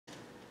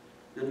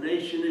The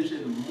nation is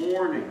in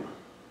mourning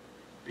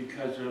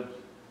because of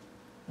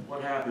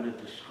what happened at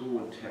the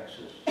school in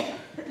Texas.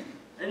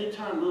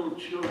 Anytime little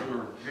children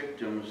are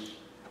victims,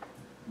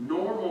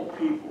 normal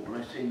people,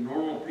 when I say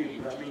normal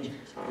people, that means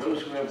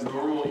those who have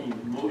normal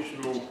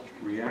emotional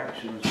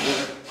reactions,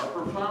 are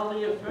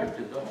profoundly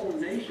affected. The whole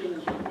nation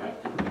is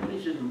affected.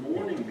 Everybody's in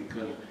mourning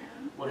because of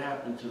what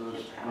happened to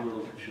those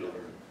little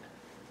children.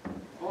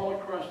 All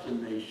across the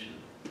nation.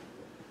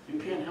 You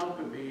can't help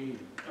but be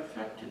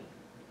affected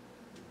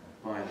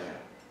by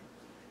that.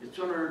 It's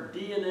on our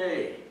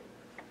DNA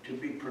to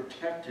be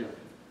protective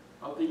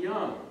of the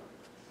young.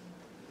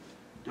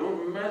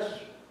 Don't mess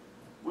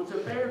with a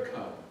bear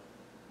cub.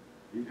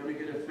 You're going to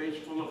get a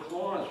face full of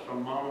claws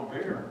from Mama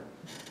Bear.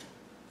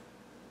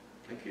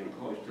 I came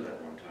close to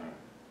that one time.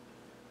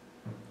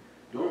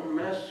 Don't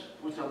mess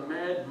with a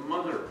mad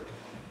mother.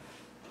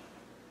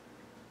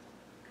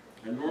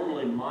 A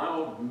normally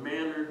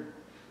mild-mannered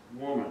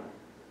woman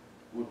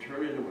will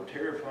turn into a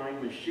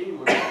terrifying machine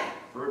when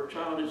her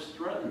child is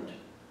threatened.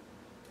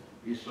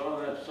 You saw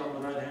that, some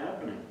of that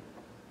happening.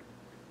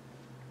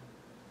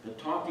 The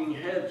talking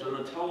heads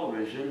on the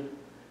television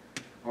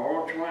are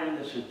all trying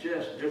to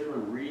suggest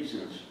different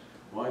reasons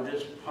why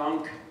this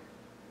punk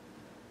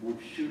would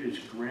shoot his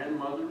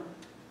grandmother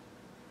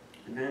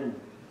and then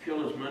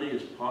kill as many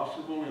as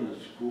possible in the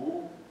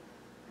school.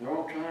 They're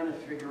all trying to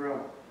figure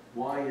out,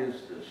 why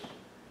is this?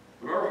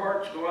 But our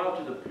hearts go out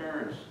to the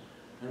parents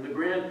and the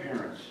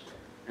grandparents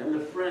and the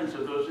friends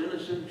of those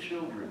innocent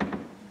children.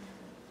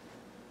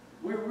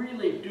 We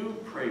really do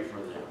pray for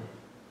them.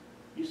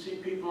 You see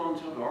people on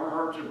top of our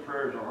hearts and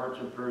prayers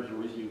are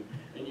with you,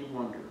 and you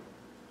wonder,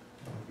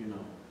 you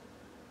know.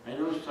 I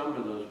know some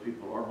of those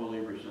people are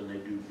believers and they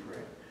do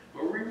pray.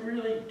 But we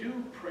really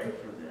do pray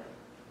for them.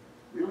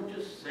 We don't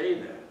just say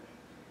that.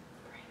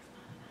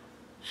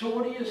 So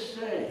what do you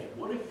say?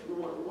 What if you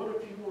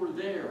were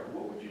there?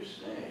 What would you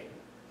say?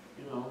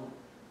 You know,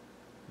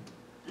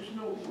 there's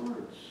no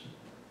words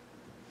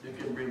that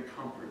can bring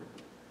comfort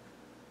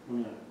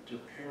to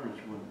parents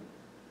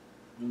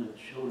when the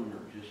children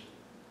are just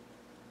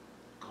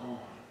gone.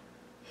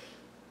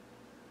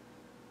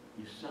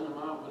 You send them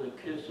out with a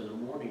kiss in the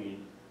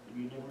morning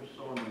and you never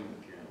saw them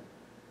again.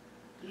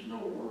 There's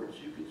no words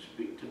you can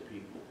speak to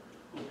people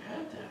who've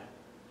had that.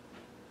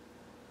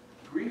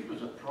 Grief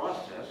is a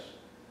process,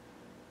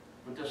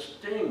 but the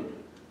sting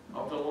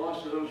of the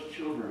loss of those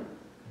children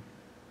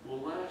will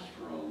last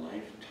for a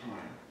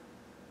lifetime.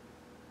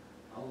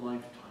 A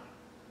lifetime.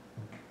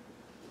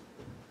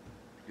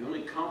 The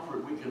only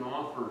comfort we can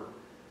offer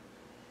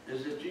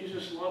is that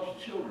Jesus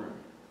loves children.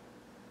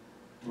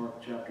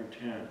 Mark chapter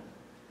 10,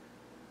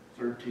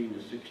 13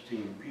 to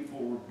 16. People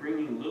were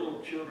bringing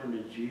little children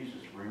to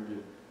Jesus for him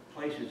to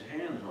place his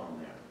hands on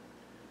them.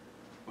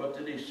 But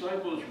the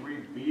disciples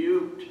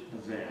rebuked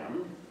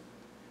them,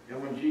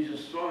 and when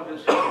Jesus saw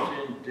this, he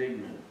was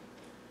indignant.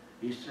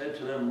 He said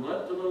to them,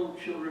 "Let the little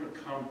children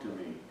come to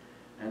me,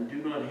 and do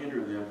not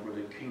hinder them, for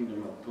the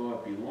kingdom of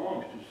God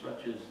belongs to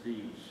such as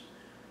these.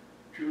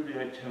 Truly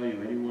I tell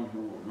you, anyone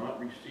who will not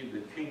receive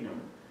the kingdom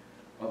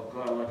of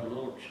God like a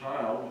little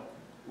child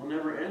will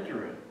never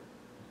enter it."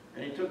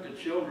 And he took the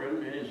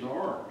children in his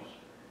arms,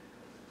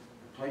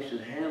 placed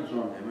his hands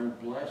on them,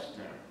 and blessed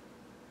them.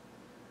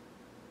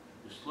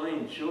 The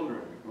slain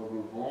children of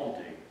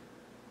Uvalde,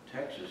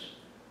 Texas,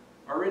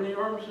 are in the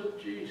arms of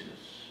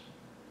Jesus.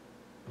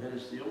 That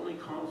is the only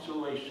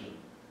consolation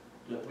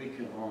that we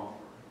can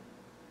offer.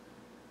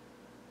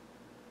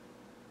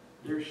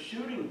 They're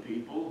shooting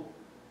people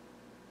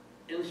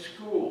in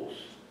schools.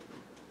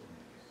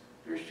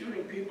 They're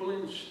shooting people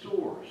in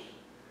stores.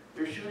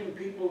 They're shooting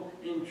people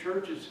in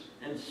churches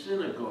and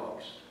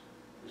synagogues.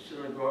 The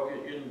synagogue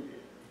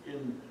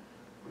in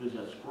what is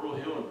that, Squirrel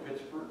Hill in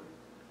Pittsburgh?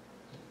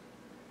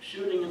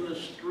 Shooting in the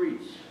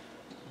streets.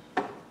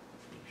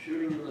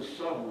 Shooting in the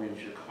subway in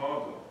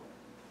Chicago.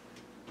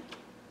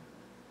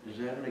 Is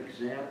that an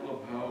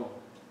example of how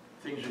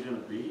things are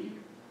going to be?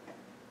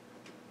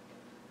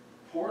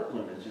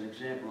 Portland is an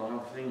example of how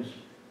things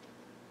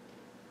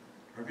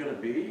are going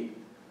to be.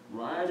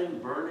 Rioting,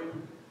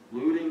 burning,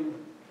 looting.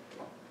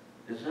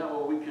 Is that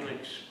what we can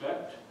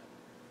expect?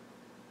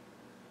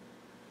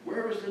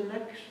 Where is the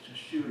next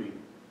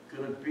shooting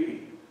going to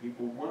be?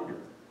 People wonder.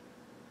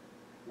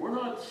 We're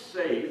not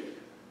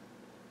safe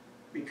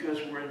because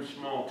we're in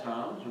small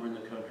towns or in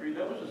the country.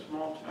 That was a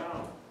small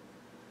town.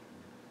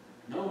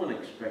 No one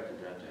expected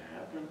that to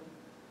happen.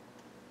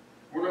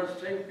 We're not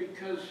safe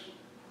because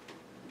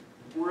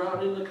we're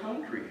out in the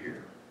country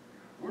here.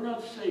 We're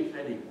not safe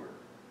anywhere.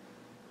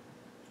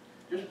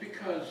 Just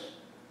because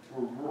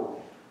we're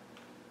rural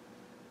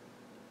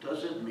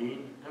doesn't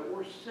mean that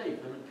we're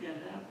safe and it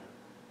can't happen.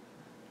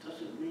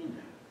 Doesn't mean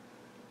that.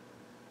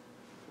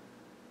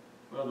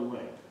 By the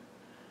way,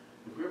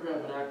 if we ever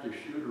have an active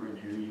shooter in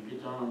here, you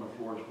get down on the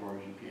floor as far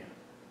as you can.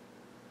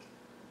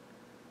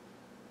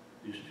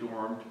 There's two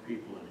armed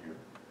people in here.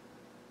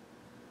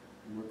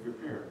 And we're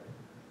prepared.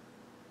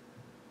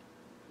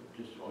 But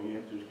just all you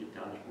have to do is get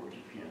down as far as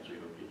you can so you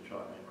don't get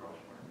shot in the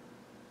crossfire.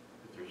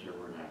 If there's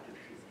ever an active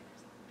shooter.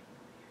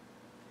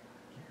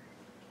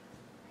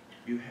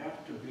 You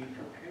have to be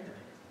prepared.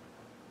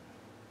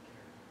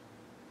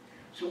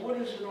 So what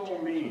does it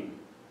all mean?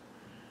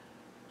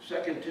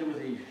 2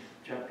 Timothy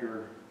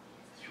chapter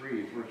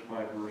 3, first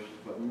 5 verses.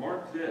 But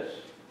mark this.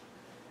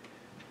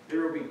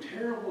 There will be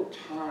terrible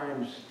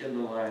times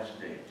in the last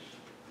days.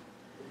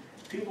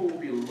 People will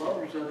be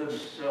lovers of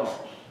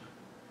themselves,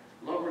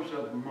 lovers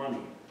of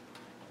money,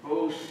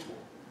 boastful,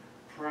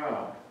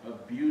 proud,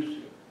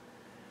 abusive,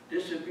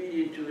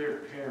 disobedient to their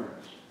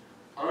parents,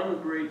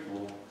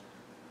 ungrateful,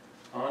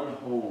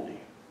 unholy.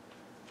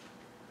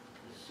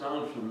 Does it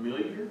sound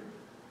familiar?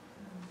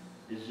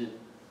 Is it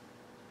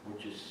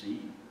what you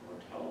see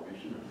on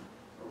television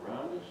and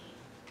around us?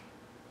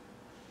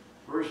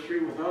 Verse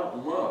 3,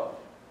 without love,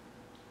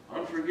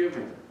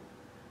 unforgiving,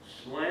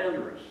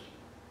 slanderous,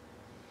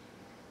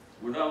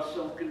 without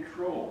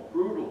self-control,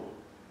 brutal,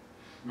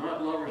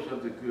 not lovers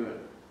of the good,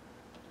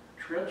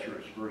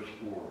 treacherous, verse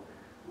 4,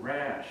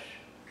 rash,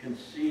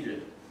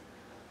 conceited,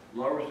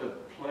 lovers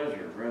of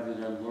pleasure rather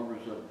than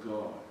lovers of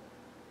God,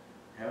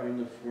 having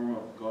the form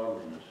of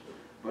godliness,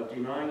 but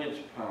denying its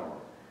power,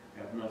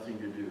 have nothing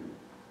to do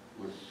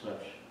with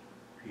such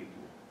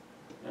people.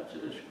 That's a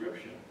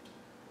description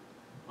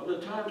of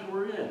the times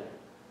we're in.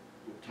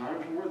 The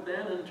times were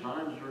then and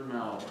times are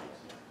now like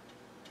that.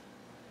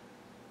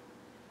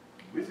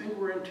 We think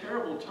we're in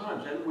terrible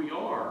times, and we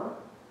are,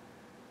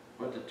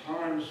 but the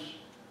times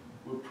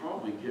will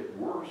probably get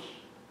worse.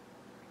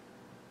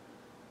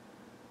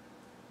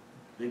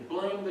 They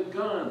blame the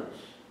guns.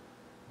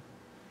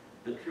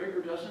 The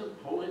trigger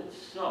doesn't pull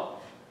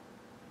itself.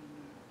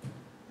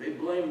 They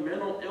blame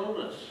mental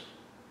illness.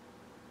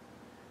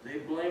 They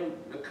blame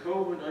the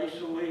COVID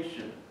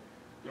isolation.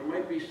 There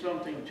might be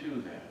something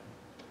to that.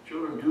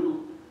 Children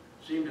do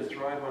seem to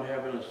thrive on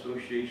having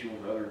association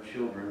with other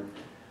children.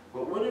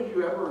 But when have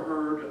you ever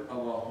heard of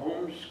a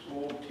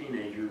homeschooled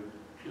teenager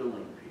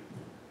killing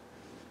people?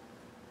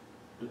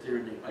 But they're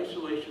in the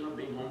isolation of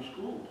being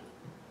homeschooled.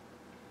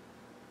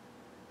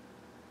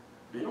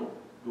 They don't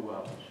go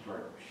out and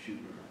start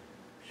shooting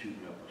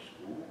up a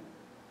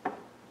school.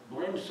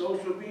 Blame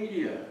social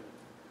media.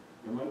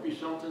 There might be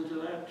something to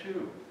that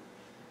too.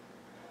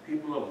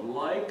 People of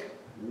like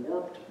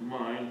warped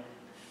mind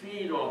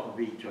feed off of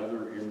each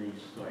other in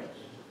these sites.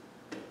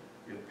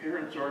 If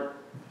parents aren't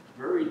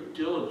very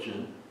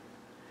diligent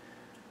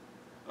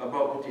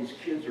about what these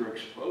kids are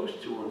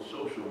exposed to on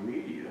social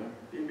media,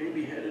 they may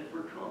be headed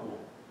for trouble.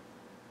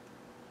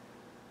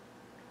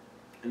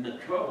 And the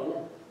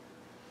trouble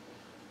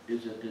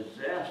is a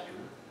disaster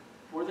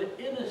for the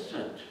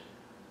innocent.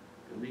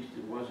 At least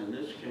it was in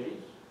this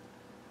case,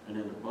 and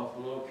in the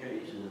Buffalo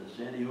case, and in the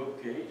Sandy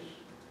Hook case.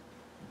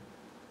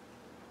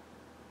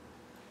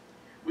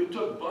 We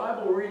took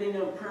Bible reading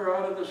and prayer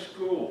out of the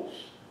schools,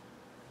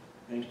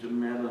 thanks to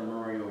Madeline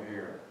Murray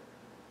O'Hare.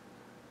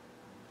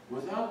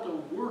 Without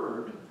the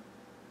Word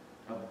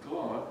of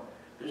God,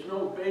 there's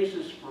no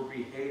basis for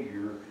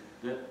behavior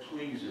that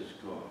pleases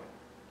God.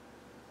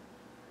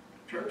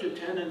 Church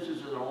attendance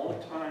is an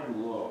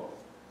all-time low.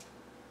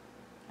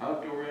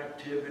 Outdoor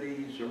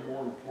activities are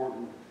more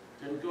important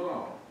than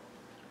God.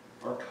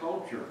 Our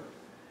culture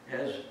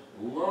has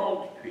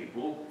lulled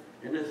people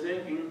into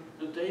thinking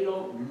that they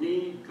don't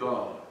need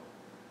God,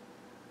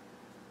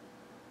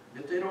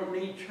 that they don't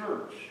need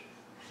church.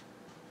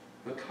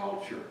 The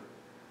culture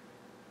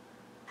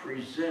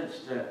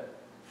presents that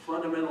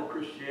fundamental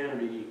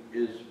Christianity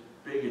is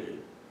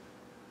bigoted.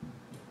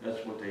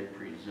 That's what they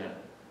present.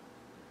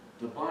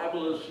 The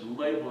Bible is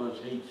labeled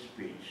as hate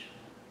speech.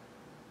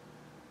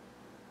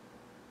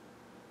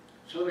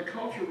 So the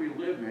culture we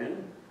live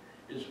in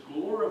is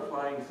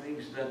glorifying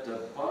things that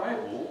the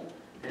Bible,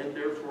 and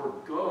therefore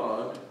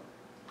God,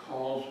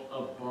 calls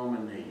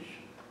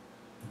abomination.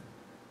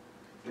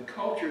 The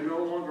culture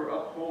no longer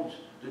upholds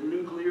the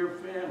nuclear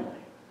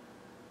family.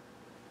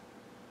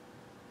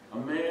 A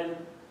man,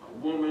 a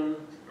woman,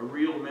 a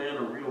real man,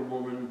 a real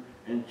woman,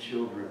 and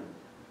children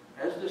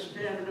as the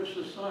standard of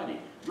society.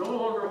 No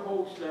longer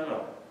holds that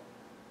up.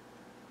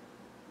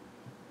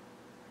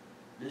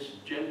 This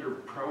gender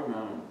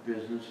pronoun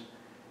business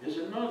is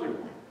another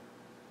one.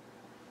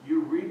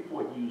 You reap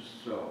what you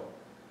sow.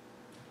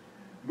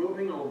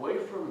 Moving away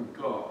from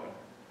God,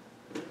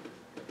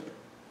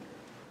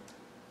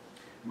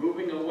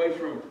 moving away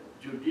from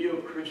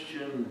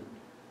Judeo-Christian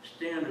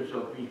standards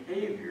of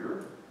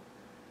behavior,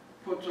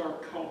 puts our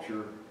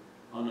culture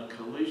on a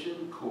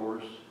collision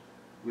course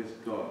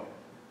with God.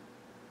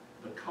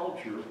 The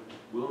culture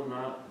will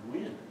not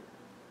win.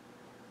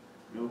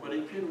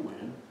 Nobody can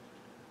win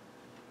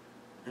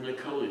in a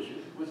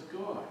collision with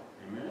God.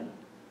 Amen?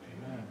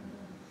 Amen.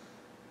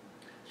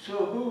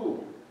 So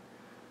who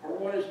or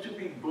what is to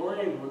be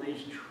blamed when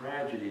these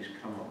tragedies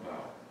come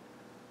about?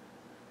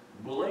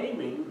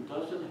 Blaming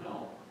doesn't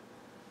help.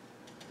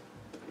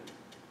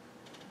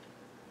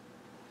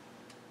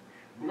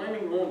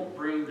 Blaming won't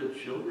bring the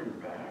children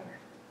back.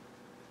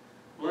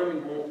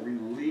 Blaming won't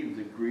relieve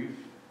the grief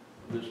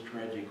of this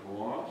tragic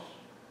loss.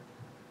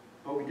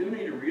 But we do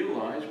need to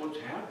realize what's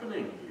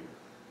happening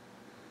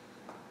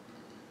here.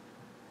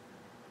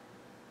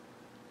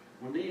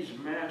 when these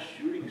mass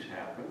shootings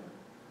happen,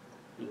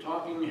 the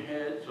talking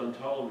heads on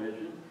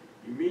television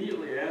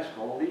immediately ask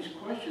all these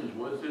questions.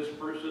 Was this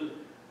person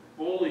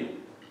bullied?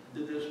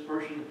 Did this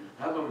person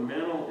have a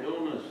mental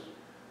illness?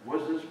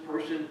 Was this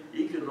person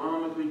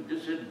economically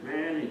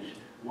disadvantaged?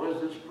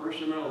 Was this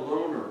person a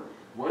loner?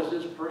 Was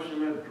this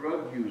person a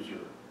drug user?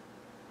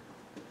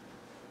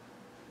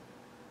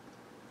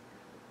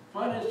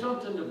 Finding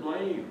something to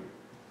blame.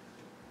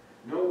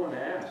 No one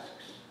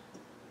asks,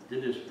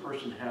 did this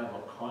person have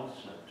a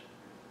concept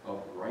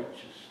of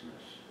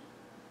righteousness?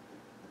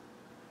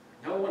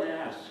 No one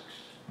asks,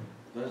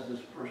 does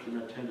this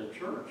person attend a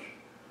church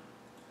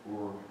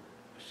or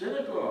a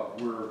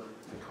synagogue where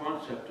the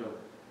concept of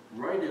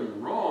right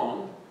and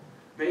wrong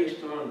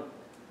based on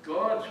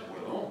God's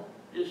will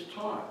is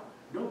taught?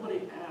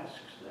 Nobody asks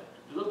that.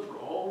 They look for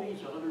all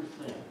these other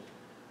things,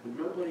 but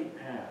nobody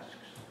asks,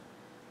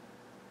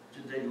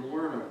 did they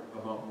learn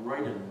about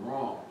right and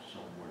wrong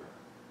somewhere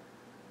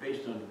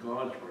based on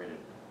God's right and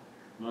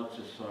wrong, not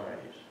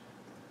society's?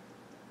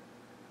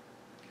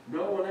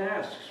 No one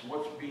asks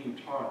what's being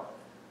taught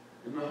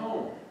in the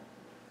home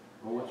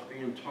or what's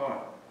being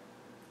taught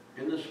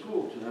in the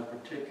school to that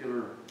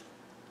particular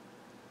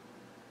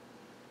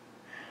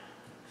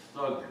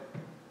thug.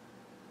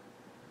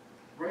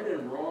 Right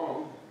and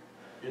wrong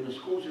in the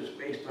schools is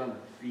based on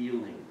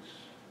feelings.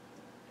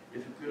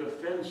 If it could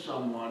offend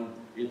someone,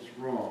 it's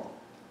wrong.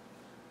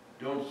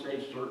 Don't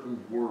say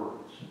certain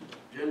words.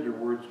 Gender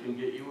words can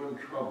get you in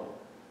trouble.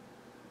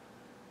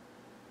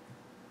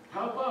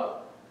 How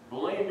about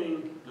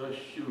blaming the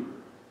shooter?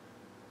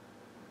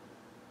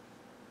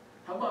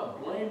 How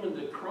about blaming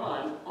the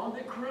crime on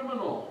the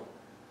criminal?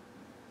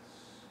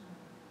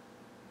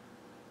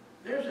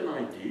 There's an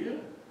idea.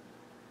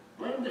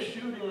 Blame the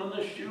shooting on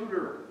the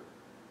shooter.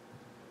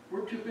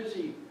 We're too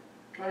busy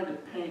trying to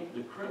paint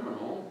the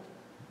criminal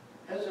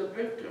as a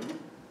victim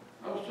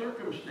of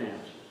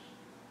circumstances.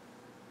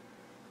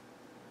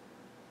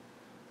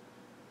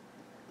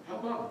 How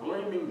about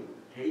blaming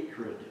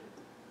hatred?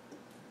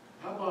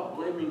 How about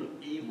blaming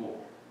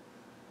evil?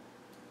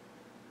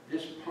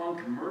 This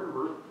punk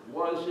murderer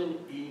was an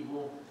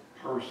evil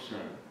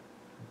person.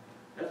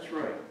 That's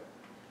right.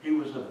 He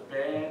was a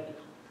bad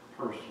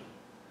person.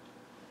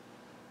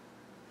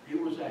 He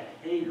was a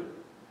hater.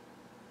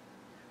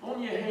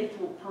 Only a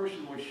hateful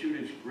person would shoot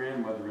his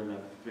grandmother in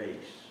the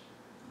face.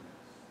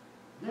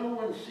 No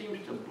one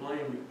seems to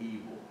blame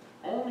evil.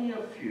 Only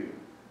a few.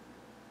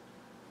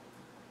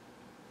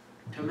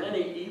 To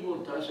many, evil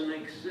doesn't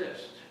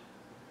exist.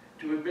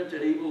 To admit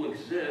that evil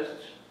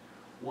exists,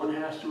 one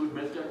has to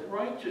admit that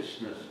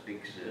righteousness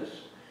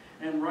exists,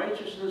 and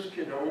righteousness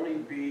can only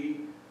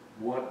be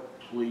what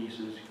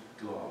pleases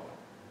God.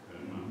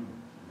 Amen.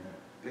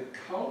 The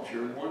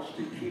culture wants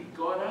to keep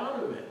God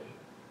out of it.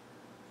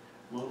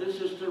 Well,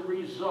 this is the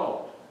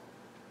result.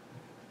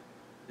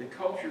 The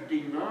culture that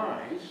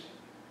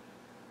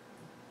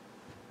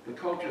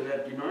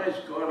denies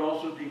God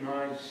also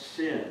denies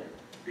sin,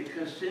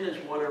 because sin is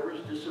whatever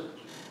is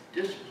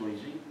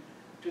displeasing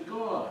to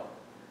God.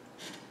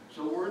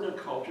 So we're in a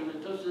culture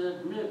that doesn't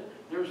admit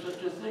there's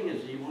such a thing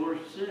as evil or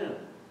sin.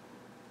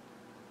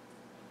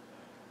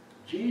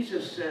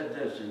 Jesus said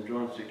this in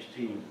John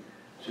 16,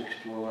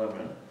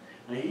 6-11.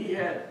 Now he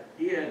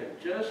had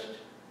just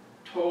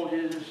told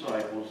his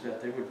disciples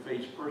that they would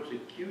face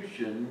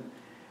persecution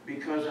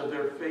because of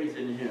their faith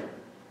in him.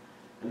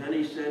 And then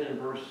he said in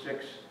verse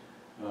 6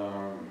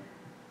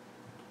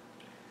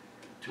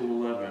 to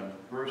 11,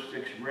 verse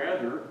 6,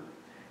 rather,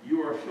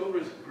 you are filled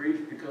with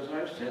grief because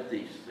I've said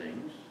these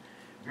things.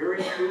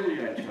 Very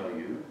truly I tell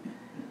you,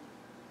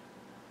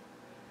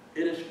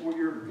 it is for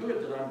your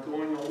good that I'm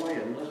going away.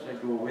 Unless I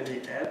go away,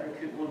 the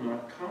advocate will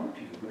not come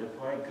to you. But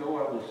if I go,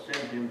 I will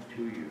send him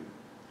to you.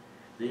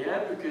 The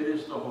advocate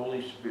is the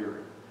Holy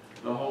Spirit.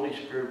 The Holy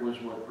Spirit was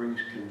what brings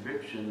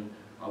conviction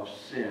of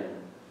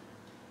sin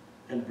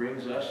and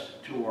brings us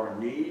to our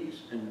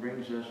knees and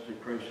brings us to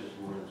Christ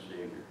as Lord and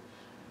Savior.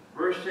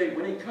 Verse 8,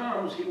 when he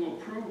comes, he will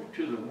prove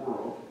the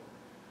world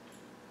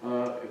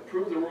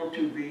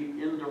to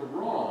be in the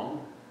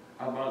wrong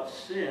about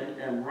sin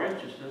and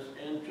righteousness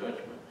and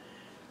judgment.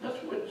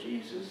 That's what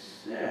Jesus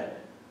said.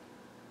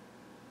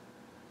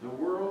 The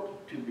world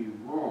to be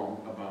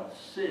wrong about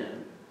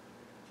sin,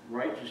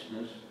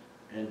 righteousness,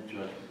 and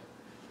judgment.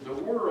 The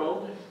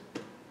world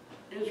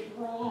is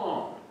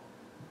wrong.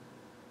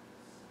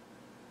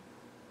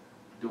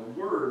 The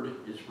word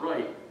is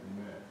right.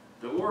 Amen.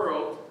 The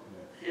world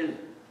is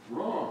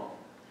wrong.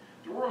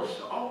 The world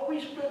has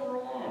always been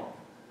wrong.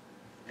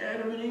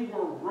 Adam and Eve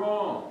were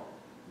wrong.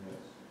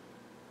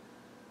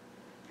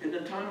 Yes. In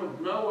the time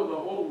of Noah, the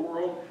whole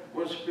world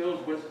was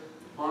filled with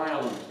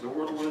violence. The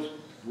world was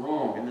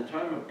wrong. In the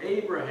time of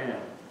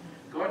Abraham,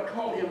 God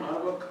called him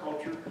out of a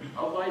culture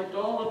of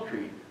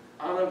idolatry,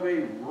 out of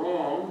a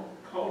wrong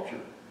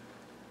culture.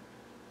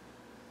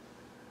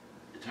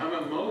 The time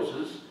of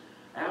Moses,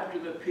 after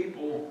the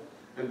people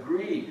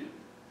agreed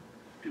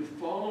to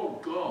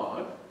follow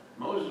God,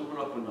 Moses went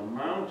up on the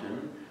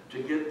mountain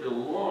to get the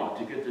law,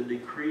 to get the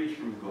decrees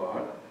from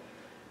God.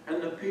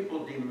 And the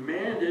people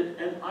demanded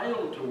an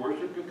idol to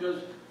worship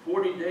because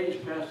 40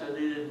 days passed and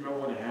they didn't know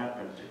what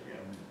happened to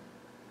him.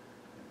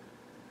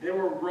 They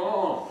were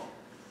wrong.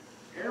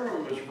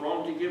 Aaron was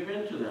wrong to give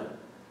in to them.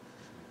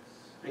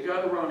 They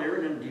got around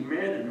Aaron and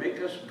demanded,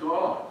 make us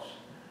gods.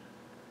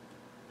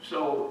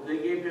 So they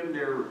gave him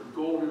their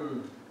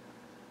golden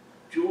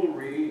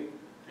jewelry,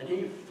 and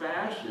he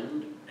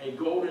fashioned a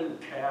golden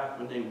calf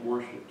and they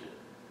worshipped it.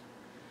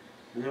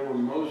 And then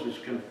when Moses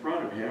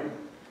confronted him,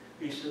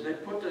 he said, they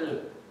put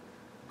the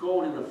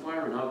gold in the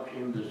fire and out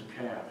came this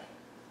calf.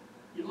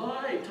 You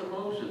lied to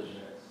Moses.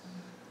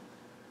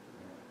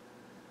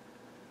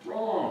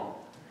 Wrong.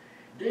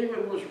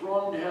 David was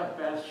wrong to have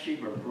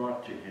Bathsheba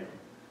brought to him.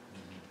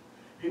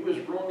 He was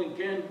wrong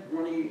again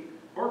when he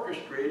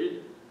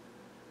orchestrated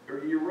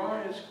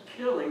Uriah's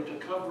killing to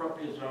cover up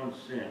his own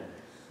sin.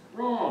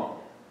 Wrong.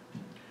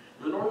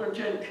 The northern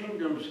 10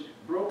 kingdoms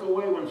broke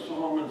away when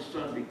Solomon's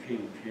son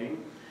became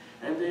king,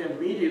 and they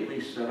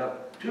immediately set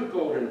up 2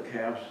 golden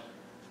calves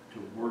to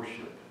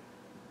worship.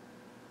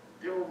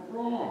 They were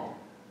wrong.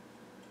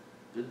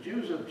 The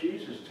Jews of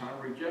Jesus' time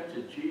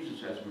rejected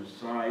Jesus as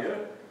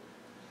Messiah,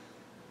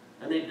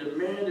 and they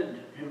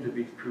demanded him to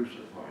be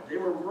crucified. They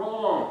were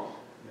wrong.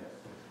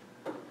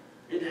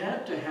 It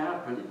had to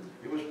happen.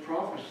 It was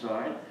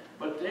prophesied,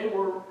 but they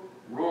were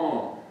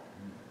wrong.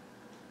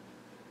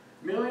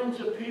 Millions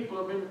of people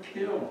have been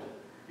killed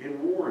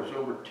in wars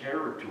over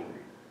territory,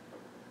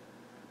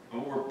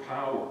 over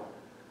power.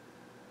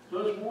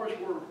 Those wars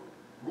were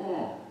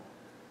wrong.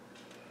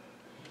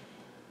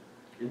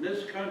 In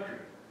this country,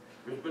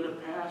 there's been a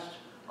past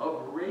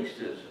of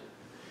racism.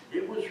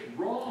 It was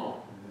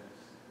wrong.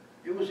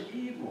 It was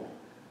evil.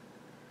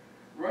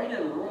 Right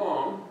and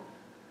wrong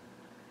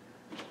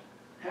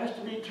has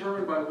to be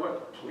determined by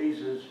what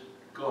pleases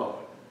God,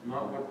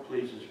 not what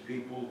pleases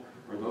people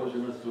or those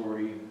in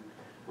authority,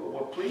 but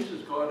what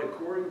pleases God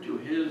according to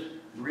his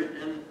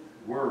written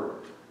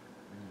word,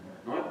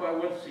 not by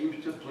what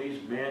seems to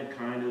please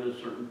mankind at a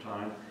certain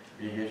time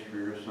in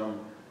history or some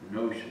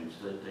notions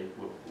that they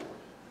put forth.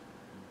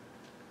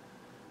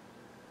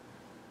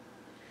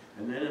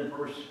 And then in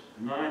verse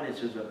 9 it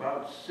says,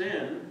 about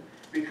sin,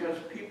 because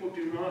people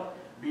do not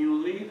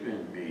believe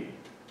in me.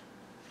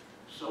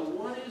 So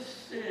what is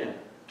sin?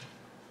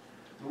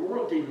 The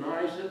world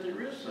denies that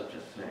there is such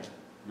a thing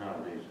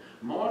nowadays.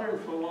 Modern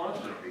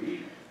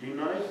philosophy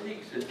denies the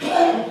existence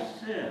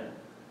of sin.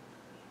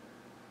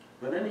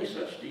 But any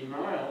such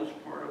denial is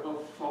part of a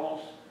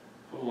false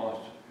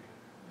philosophy.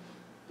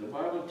 The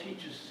Bible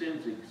teaches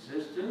sin's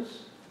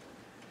existence,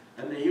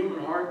 and the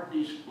human heart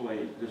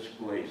displays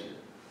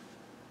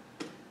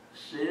it.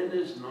 Sin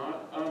is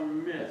not a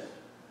myth.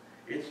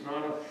 It's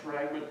not a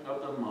fragment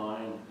of the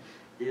mind.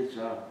 It's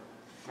a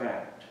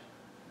fact.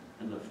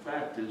 And the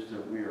fact is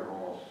that we are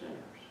all sinners.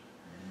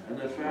 And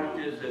the fact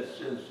is that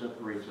sin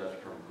separates us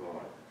from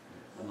God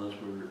unless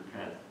we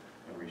repent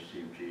and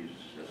receive Jesus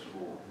as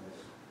Lord.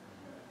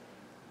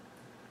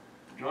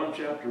 John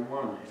chapter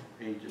 1,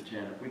 8 to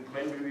 10. If we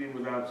claim to be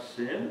without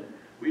sin,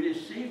 we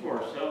deceive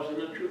ourselves and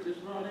the truth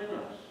is not in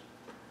us.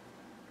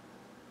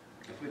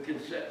 If we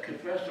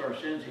confess our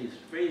sins, he's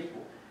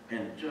faithful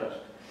and just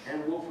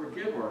and will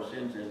forgive our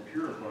sins and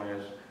purify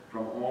us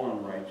from all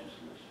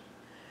unrighteousness.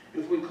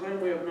 If we claim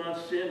we have not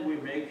sinned, we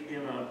make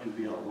him out to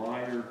be a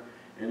liar,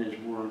 and his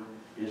word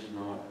is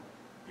not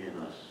in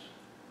us.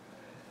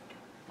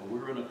 But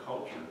we're in a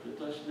culture that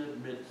doesn't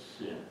admit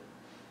sin.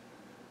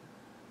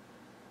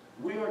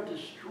 We are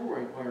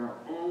destroyed by our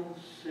own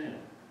sin.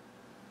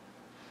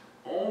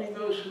 Only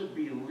those who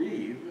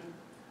believe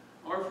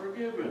are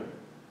forgiven.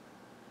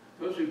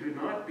 Those who do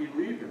not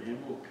believe in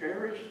him will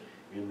perish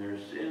in their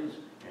sins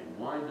and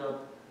wind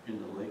up in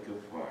the lake of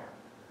fire.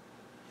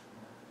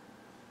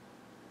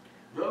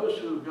 Those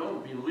who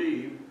don't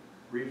believe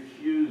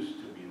refuse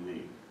to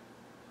believe.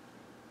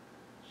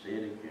 Say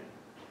it again.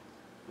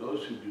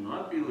 Those who do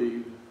not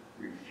believe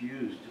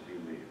refuse to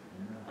believe.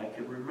 I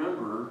can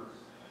remember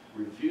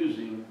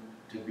refusing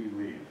to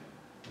believe.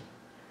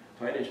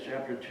 Titus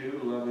chapter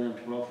 2, 11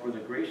 and 12. For the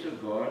grace of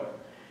God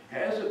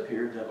has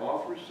appeared that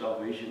offers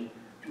salvation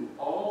to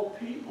all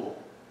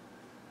people.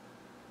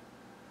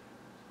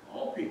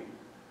 All people.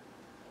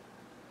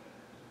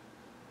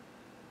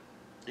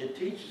 It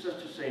teaches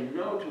us to say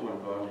no to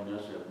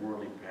ungodliness and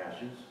worldly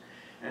passions,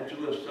 and to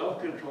live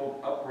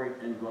self-controlled, upright,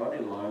 and godly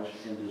lives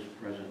in this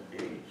present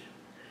age.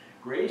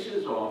 Grace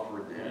is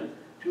offered then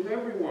to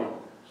everyone.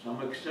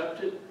 Some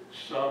accept it,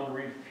 some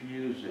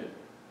refuse it.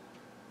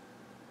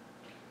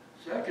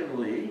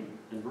 Secondly,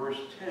 in verse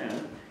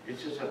 10, it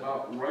says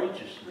about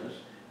righteousness,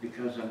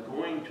 because I'm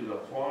going to the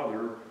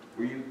Father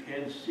where you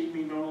can see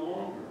me no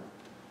longer.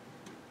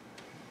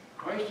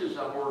 Christ is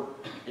our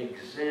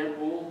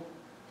example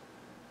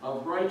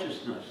of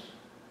righteousness.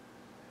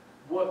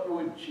 What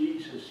would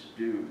Jesus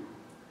do?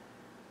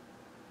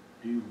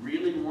 Do you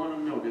really want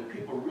to know? Do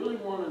people really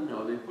want to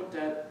know? They put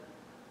that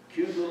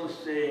cute little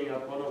saying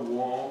up on a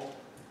wall.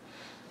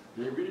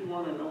 Do they really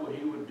want to know what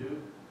he would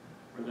do?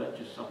 Or is that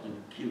just something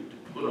cute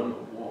to put on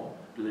the wall?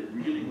 Do they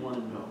really want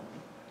to know?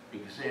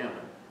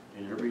 Examine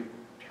in every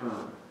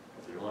term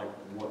They're like,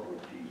 what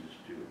would Jesus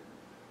do?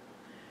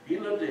 He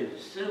lived a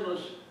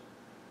sinless,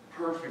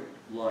 perfect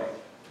life.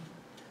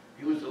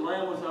 He was the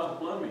Lamb without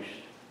blemish.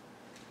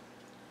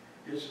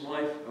 His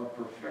life of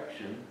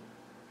perfection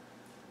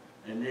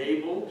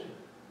enabled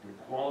and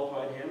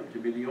qualified him to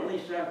be the only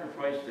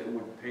sacrifice that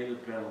would pay the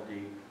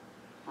penalty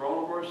for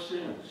all of our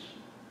sins.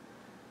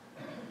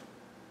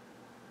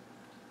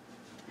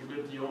 He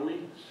lived the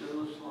only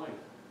sinless life.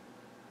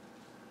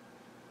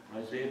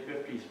 Isaiah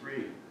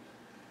 53,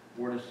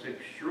 4-6,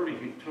 surely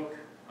he took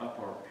up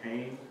our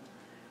pain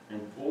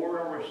and bore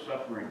our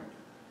suffering.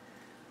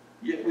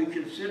 Yet we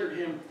considered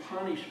him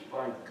punished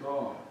by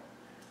God,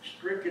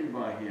 stricken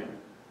by him,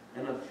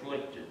 and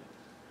afflicted.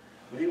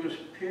 But he was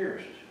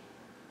pierced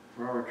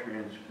for our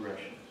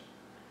transgressions.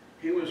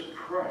 He was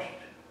crushed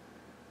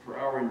for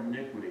our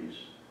iniquities.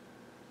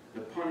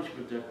 The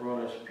punishment that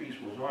brought us peace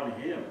was on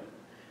him,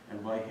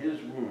 and by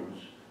his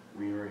wounds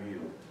we are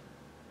healed.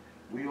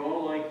 We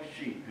all like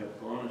sheep have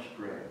gone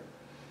astray.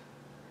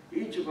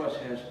 Each of us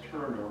has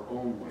turned our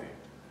own way,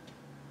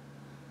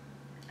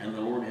 and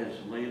the Lord has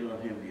laid on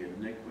him the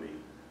iniquity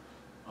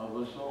of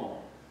us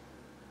all.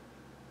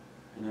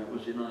 And that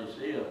was in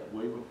Isaiah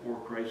way before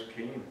Christ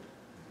came.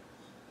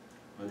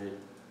 But it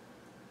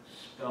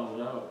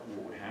spelled out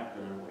what would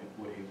happen and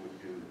what he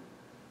would do.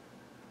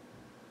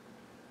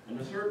 And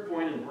the third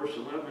point in verse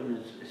 11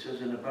 is, it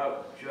says, and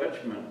about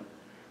judgment.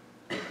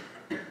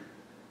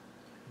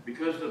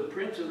 Because the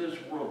prince of this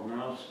world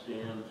now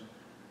stands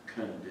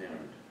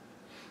condemned.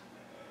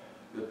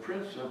 The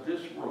prince of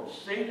this world,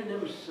 Satan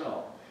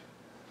himself,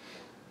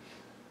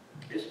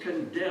 is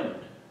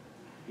condemned.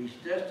 He's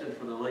destined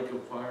for the lake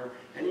of fire,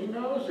 and he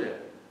knows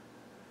it.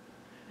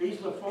 He's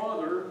the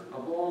father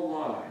of all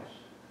lies.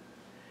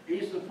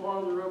 He's the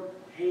father of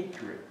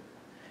hatred.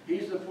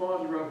 He's the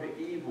father of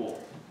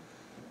evil.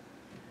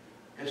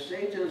 It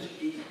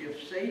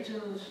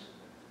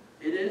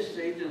is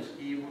Satan's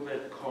evil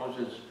that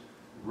causes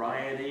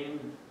rioting,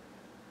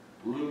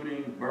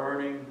 looting,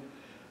 burning,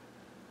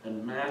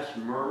 and mass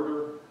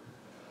murder.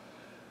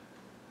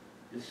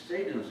 It's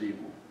Satan's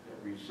evil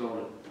that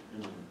resulted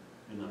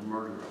in the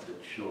murder of the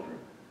children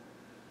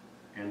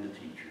and the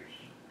teachers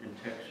in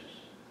Texas.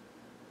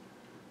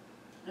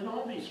 And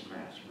all these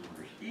mass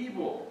murders,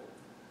 evil,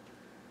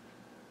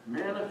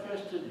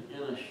 manifested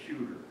in a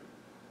shooter.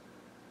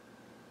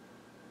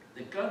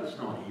 The gun's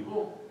not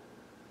evil.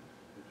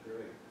 That's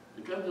right.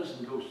 The gun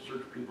doesn't go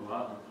search people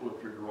out and pull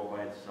a trigger all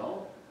by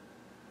itself.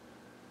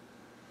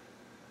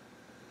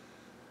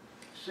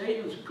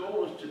 Satan's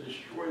goal is to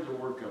destroy the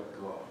work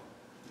of God.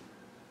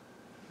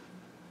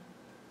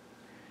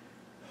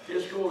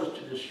 His goal is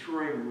to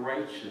destroy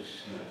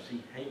righteousness.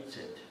 He hates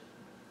it.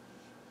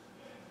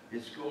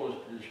 His goal is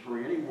to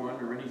destroy anyone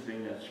or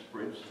anything that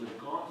spreads the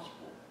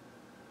gospel.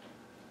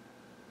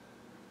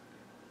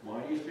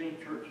 Why do you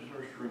think churches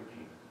are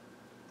shrinking?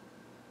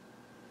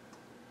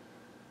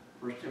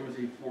 1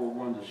 Timothy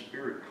 4:1, the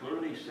Spirit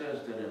clearly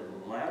says that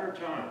in the latter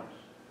times,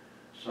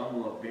 some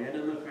will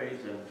abandon the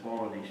faith and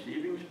follow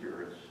deceiving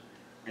spirits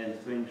and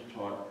things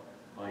taught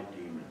by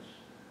demons.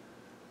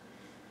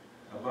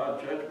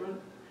 About judgment,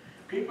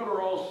 people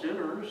are all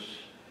sinners.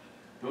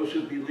 Those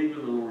who believe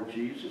in the Lord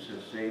Jesus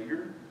as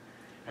Savior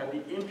have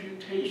the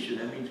imputation,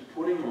 that means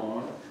putting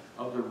on,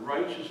 of the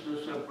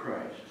righteousness of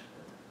Christ.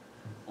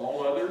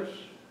 All others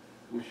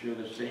will share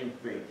the same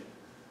fate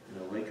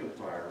in a lake of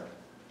fire,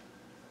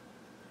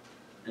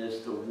 and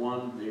it's the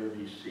one they are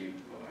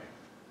deceived by.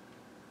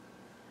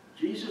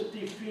 Jesus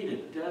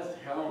defeated death,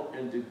 hell,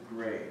 and the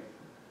grave.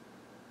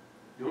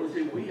 The only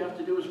thing we have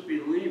to do is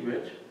believe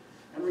it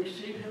and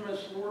receive him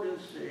as Lord and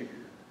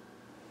Savior.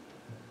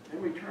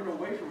 Then we turn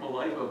away from a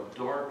life of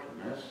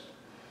darkness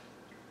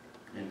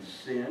and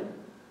sin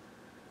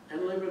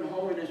and live in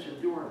holiness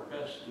and do our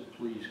best to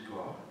please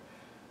God.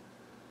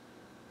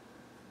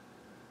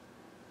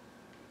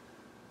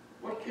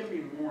 What can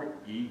be more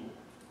evil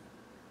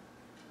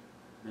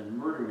than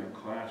murdering a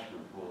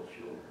classroom full of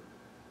children?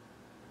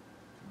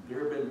 There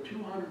have been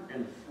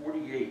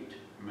 248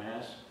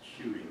 mass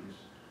shootings.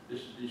 This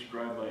is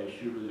described by a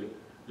shooter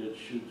that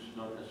shoots,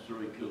 not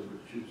necessarily kills, but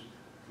shoots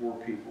 4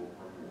 people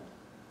or more.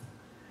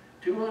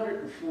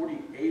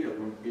 248 of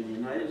them in the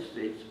United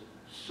States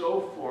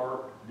so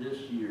far this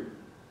year,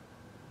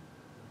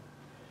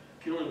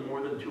 killing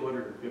more than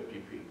 250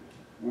 people,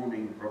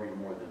 wounding probably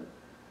more than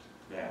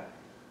that.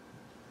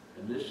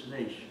 And this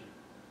nation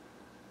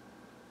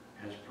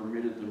has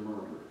permitted the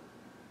murder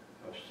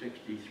of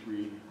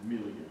 63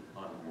 million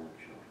unborn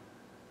children.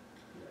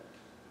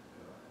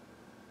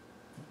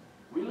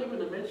 We live in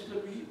the midst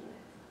of evil.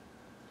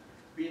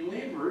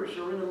 Believers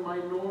are in a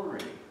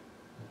minority.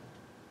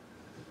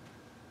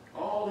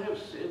 All have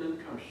sinned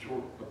and come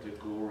short of the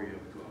glory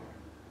of God.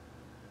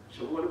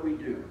 So what do we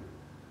do?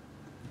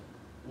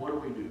 What do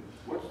we do?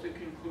 What's the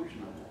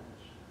conclusion of all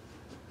this?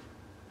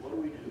 What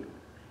do we do?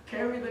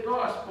 Carry the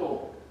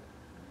gospel.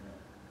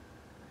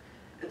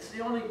 It's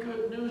the only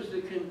good news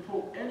that can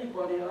pull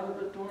anybody out of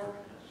the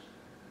darkness.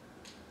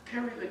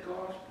 Carry the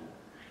gospel.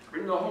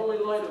 Bring the holy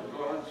light of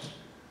God's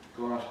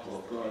gospel,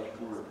 of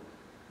God's word.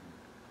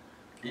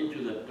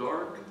 into the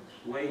dark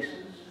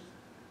places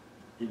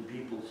in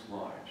people's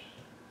lives.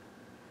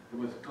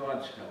 And with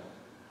God's help,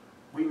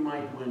 we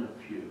might win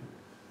a few.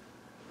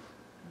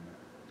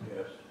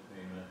 Yes,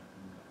 amen.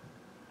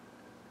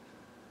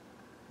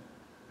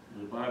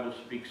 The Bible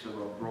speaks of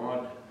a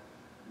broad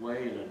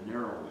way and a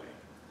narrow way.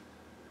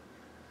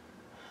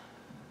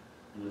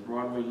 And the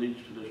broad way leads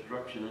to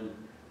destruction, and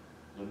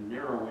the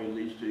narrow way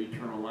leads to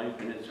eternal life.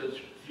 And it says,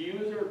 few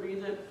there be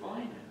that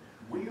find it.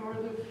 We are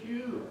the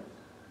few.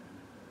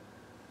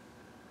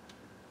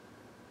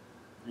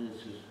 And it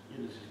says,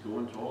 go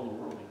into all the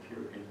world and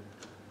carry and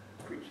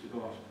preach the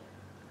gospel.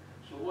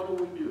 So what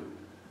do we do?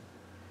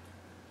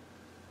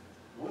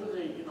 What are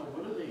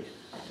they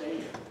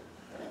saying?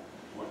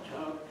 Watch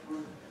out for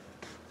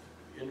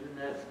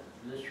internet,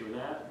 this or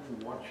that,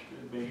 and watch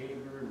the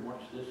behavior, and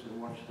watch this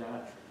and watch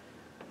that.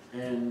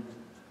 And,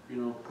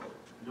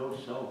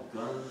 don't sell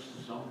guns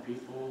to some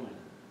people. And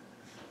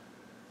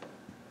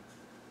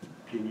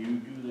can you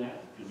do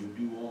that? Can you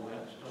do all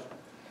that stuff?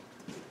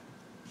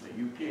 But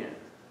you can't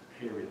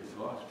carry the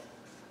gospel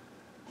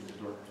in the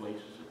dark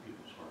places of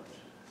people's hearts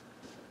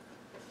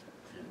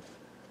and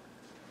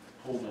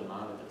pull them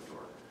out of the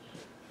darkness.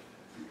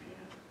 You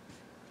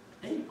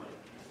can't. Anybody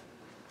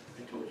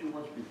can. I told you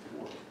once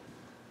before.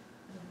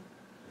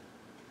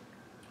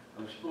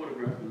 I was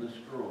photographing this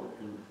girl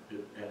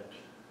at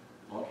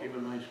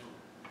Lockhaven High School.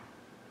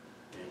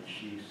 And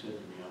she said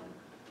to me,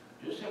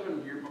 I'm just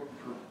having a yearbook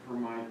for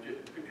my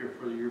picture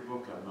for the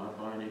yearbook. I'm not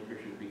buying any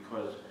pictures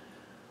because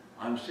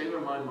I'm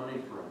saving my money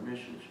for a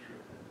missions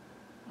trip.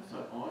 I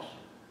thought,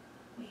 awesome.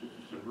 This is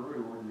just a very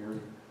ordinary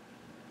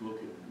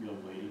looking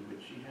young lady, but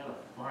she had a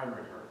fire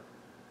in her.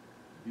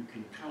 You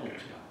can kind of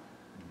tell.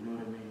 You know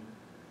what I mean?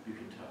 You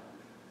can tell.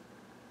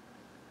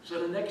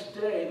 So the next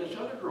day, this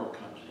other girl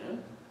comes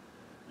in,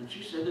 and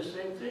she said the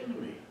same thing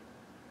to me.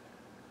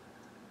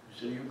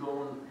 She said, you're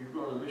going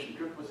on a mission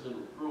trip with the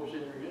girls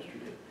in here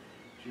yesterday.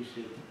 She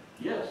said,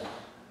 yes.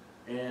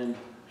 And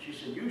she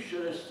said, you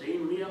should have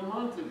seen me a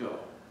month ago.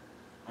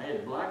 I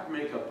had black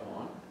makeup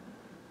on,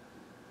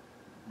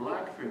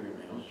 black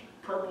fingernails,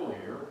 purple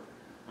hair,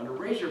 and a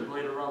razor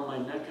blade around my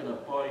neck and a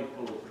body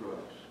full of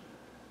drugs.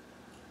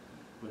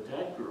 But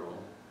that girl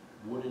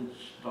wouldn't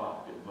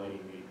stop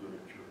inviting me to go to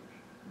church.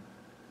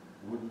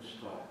 Wouldn't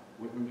stop.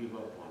 Wouldn't give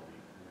up on me.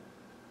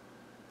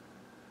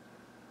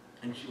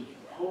 And she was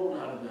pulled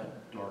out of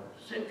that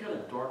darkness. Same kind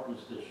of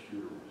darkness this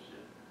shooter was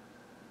in.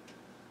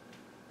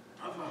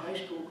 If a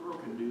high school girl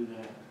can do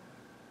that,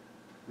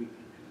 we can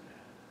do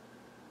that.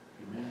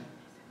 Amen?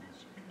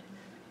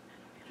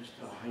 Just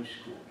a high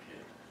school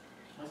kid.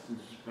 Nothing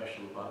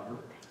special about her.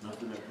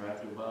 Nothing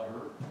attractive about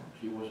her.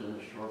 She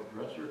wasn't a short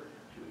dresser.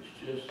 She was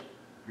just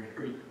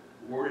very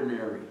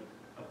ordinary.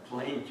 A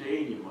plain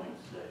Jane, you might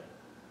say.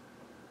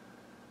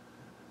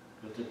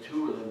 But the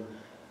two of them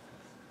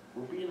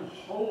were being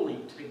holy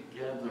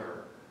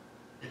together.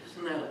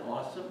 Isn't that an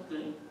awesome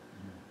thing?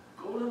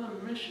 Go to the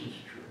missions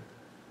trip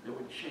that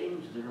would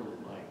change their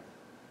life.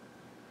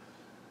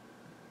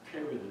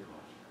 Carry the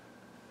gospel.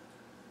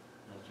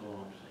 That's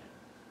all I'm saying.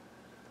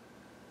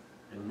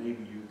 And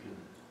maybe you can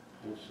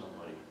pull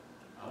somebody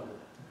out of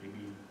that. Maybe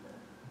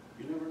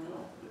you never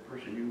know. The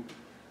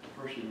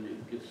person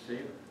that gets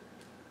saved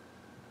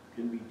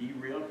can be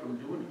derailed from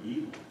doing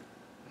evil.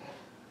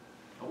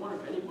 I wonder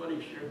if anybody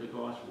shared the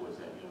gospel with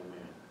that young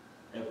man.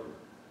 Ever.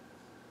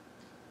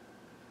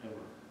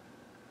 Ever.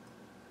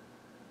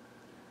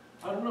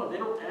 I don't know. They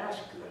don't ask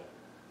that.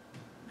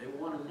 They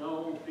want to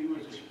know if he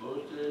was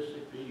exposed to this,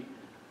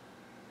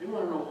 they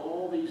want to know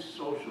all these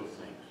social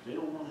things. They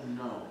don't want to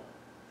know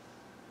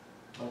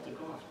about the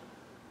gospel.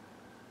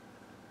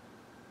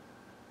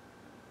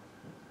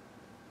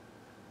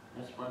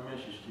 That's my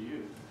message to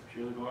you.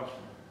 Share the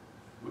gospel.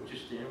 Would you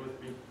stand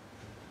with me?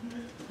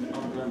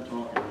 I'm done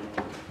talking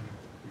now.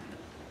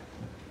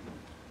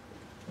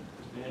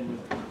 Stand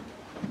with me.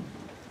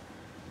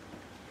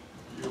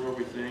 Dear Lord,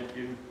 we thank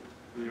you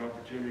for the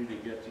opportunity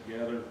to get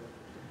together.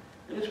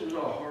 And this was a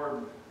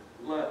hard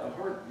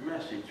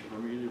message for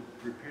me to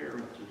prepare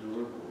and to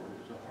deliver, Lord.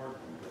 It was a hard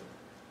one, but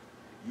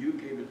you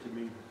gave it to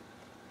me.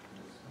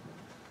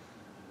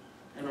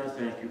 And I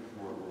thank you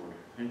for it, Lord.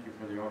 Thank you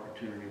for the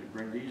opportunity to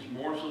bring these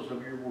morsels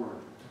of your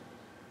word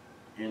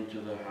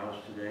into the house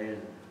today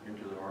and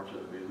into the hearts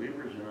of the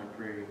believers. And I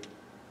pray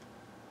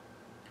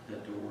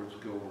that the words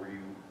go where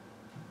you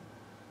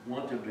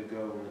want them to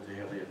go and that they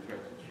have the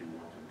effect that you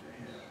want them to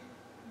have.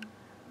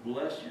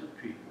 Bless your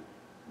people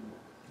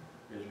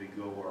as we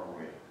go our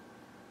way.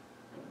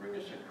 And bring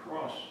us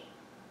across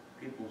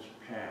people's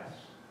paths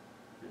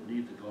that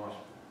need the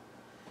gospel.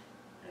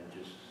 And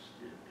just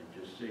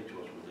say to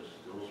us with a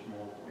still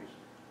small voice,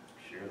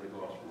 share the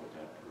gospel with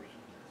that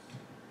person.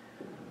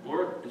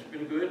 Lord, it's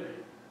been good.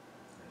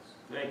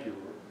 Thank you,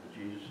 Lord,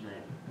 in Jesus'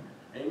 name.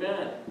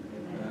 Amen.